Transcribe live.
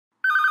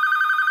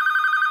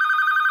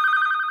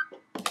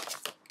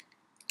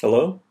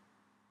Hello?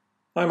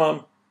 Hi,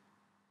 Mom.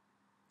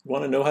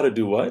 Want to know how to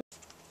do what?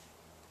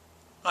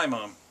 Hi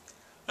Mom.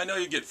 I know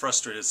you get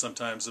frustrated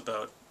sometimes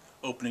about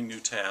opening new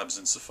tabs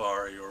in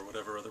Safari or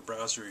whatever other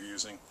browser you're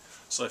using,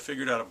 so I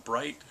figured out a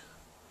bright,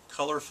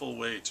 colorful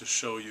way to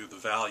show you the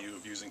value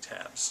of using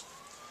tabs.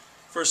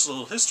 First, a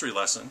little history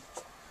lesson.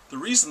 The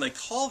reason they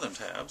call them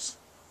tabs is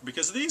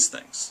because of these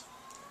things.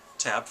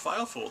 Tab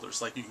file folders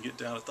like you can get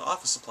down at the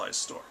office supplies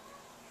store.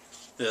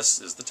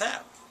 This is the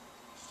tab.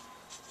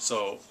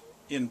 So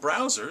in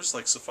browsers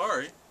like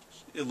Safari,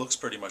 it looks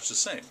pretty much the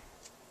same.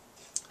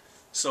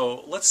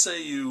 So let's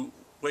say you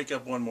wake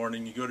up one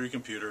morning, you go to your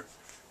computer,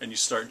 and you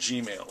start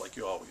Gmail like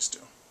you always do.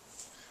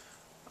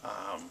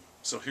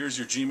 So here's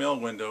your Gmail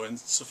window in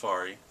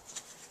Safari,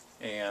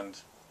 and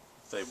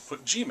they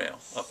put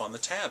Gmail up on the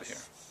tab here.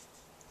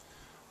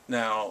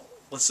 Now,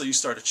 let's say you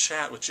start a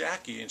chat with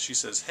Jackie, and she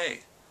says, hey,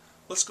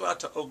 let's go out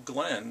to Oak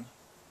Glen.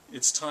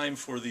 It's time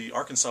for the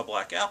Arkansas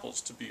Black Apples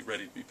to be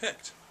ready to be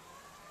picked.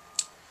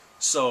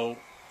 So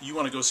you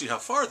want to go see how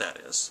far that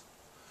is.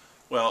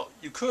 Well,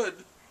 you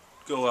could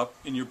go up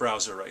in your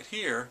browser right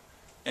here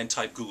and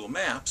type Google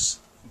Maps,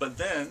 but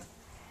then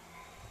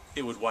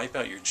it would wipe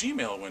out your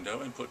Gmail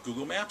window and put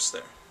Google Maps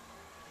there.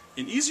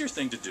 An easier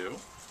thing to do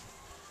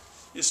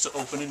is to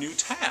open a new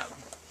tab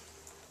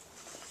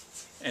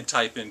and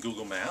type in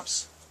Google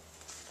Maps,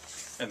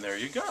 and there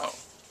you go.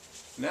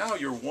 Now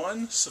your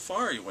one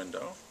Safari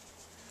window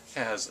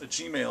has a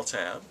Gmail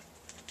tab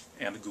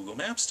and a Google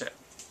Maps tab.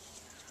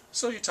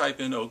 So you type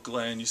in Oak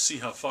Glen, you see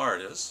how far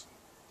it is,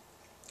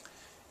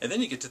 and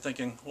then you get to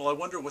thinking, well, I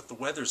wonder what the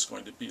weather's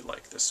going to be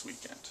like this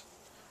weekend.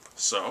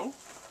 So,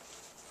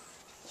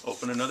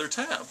 open another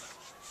tab.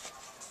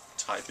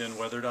 Type in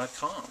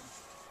weather.com.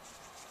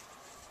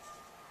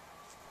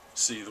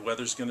 See, the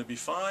weather's going to be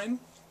fine.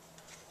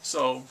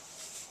 So,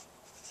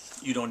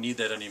 you don't need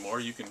that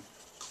anymore. You can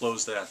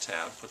close that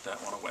tab, put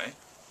that one away.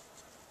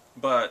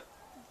 But,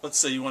 let's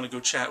say you want to go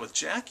chat with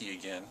Jackie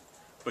again,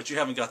 but you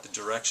haven't got the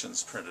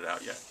directions printed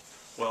out yet.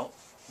 Well,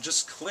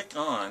 just click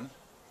on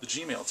the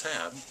Gmail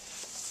tab.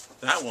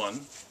 That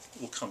one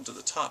will come to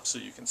the top so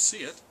you can see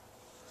it.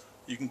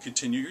 You can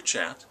continue your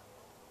chat,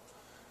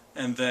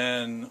 and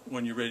then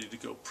when you're ready to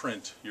go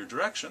print your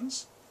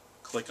directions,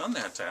 click on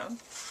that tab.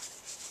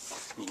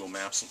 Google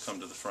Maps will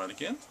come to the front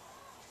again.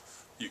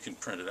 You can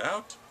print it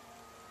out,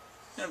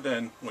 and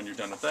then when you're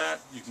done with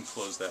that, you can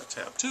close that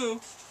tab too,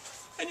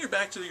 and you're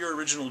back to your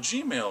original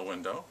Gmail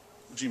window,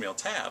 Gmail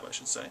tab I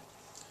should say,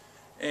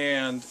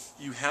 and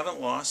you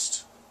haven't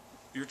lost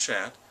your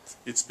chat.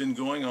 It's been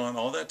going on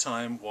all that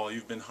time while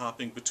you've been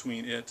hopping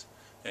between it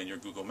and your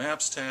Google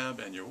Maps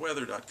tab and your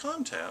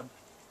weather.com tab,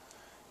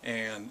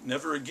 and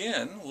never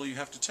again will you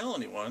have to tell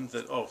anyone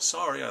that, oh,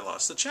 sorry, I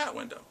lost the chat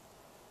window.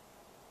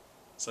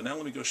 So now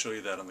let me go show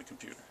you that on the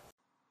computer.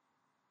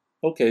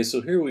 Okay,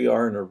 so here we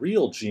are in a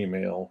real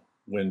Gmail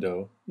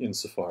window in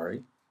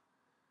Safari.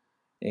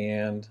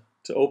 And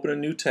to open a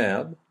new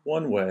tab,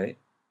 one way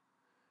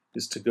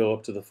is to go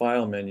up to the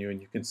File menu, and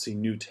you can see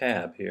New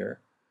Tab here.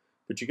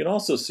 But you can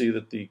also see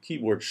that the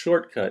keyboard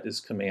shortcut is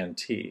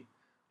Command-T,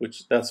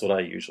 which that's what I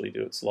usually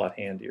do. It's a lot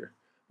handier.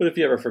 But if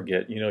you ever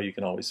forget, you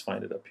can always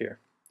find it up here.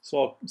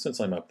 So since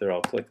I'm up there,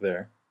 I'll click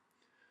there.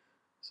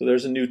 So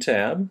there's a new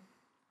tab.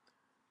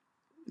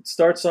 It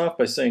starts off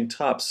by saying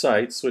Top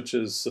Sites, which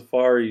is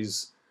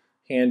Safari's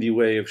handy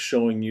way of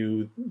showing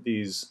you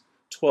these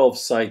 12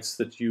 sites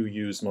that you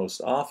use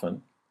most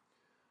often.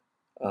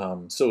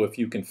 So if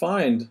you can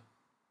find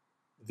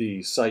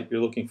the site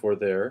you're looking for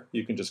there,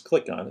 you can just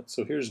click on it.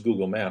 So here's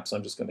Google Maps.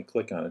 I'm just going to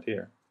click on it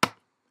here.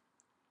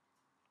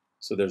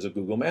 So there's a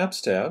Google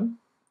Maps tab.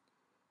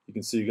 You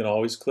can see you can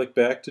always click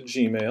back to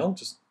Gmail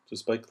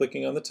just by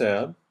clicking on the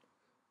tab.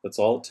 That's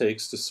all it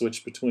takes to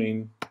switch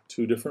between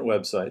two different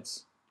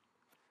websites.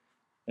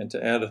 And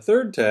to add a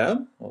third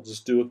tab, I'll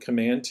just do a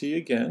Command-T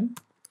again.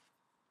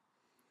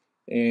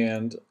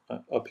 And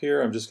up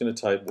here, I'm just going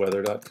to type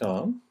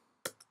weather.com.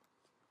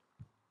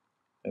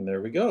 And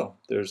there we go.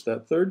 There's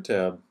that third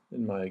tab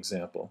in my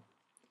example.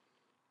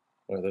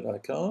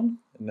 Weather.com.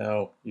 And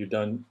now you're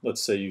done.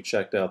 Let's say you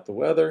checked out the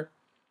weather.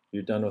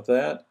 You're done with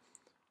that.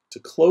 To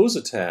close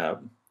a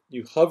tab,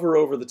 you hover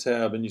over the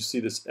tab and you see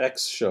this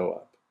X show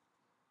up.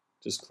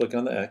 Just click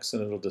on the X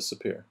and it'll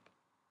disappear.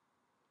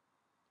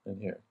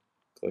 And here,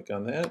 click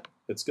on that.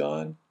 It's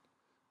gone.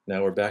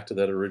 Now we're back to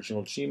that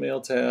original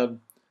Gmail tab.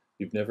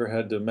 You've never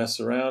had to mess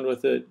around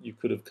with it. You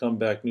could have come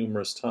back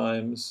numerous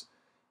times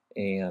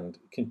and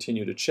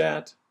continue to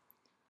chat,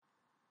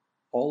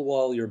 all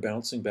while you're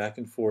bouncing back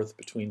and forth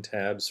between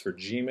tabs for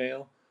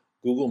Gmail,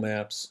 Google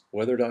Maps,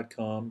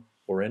 weather.com,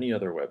 or any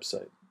other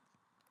website.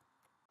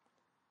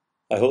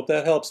 I hope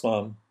that helps,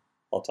 Mom.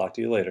 I'll talk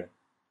to you later.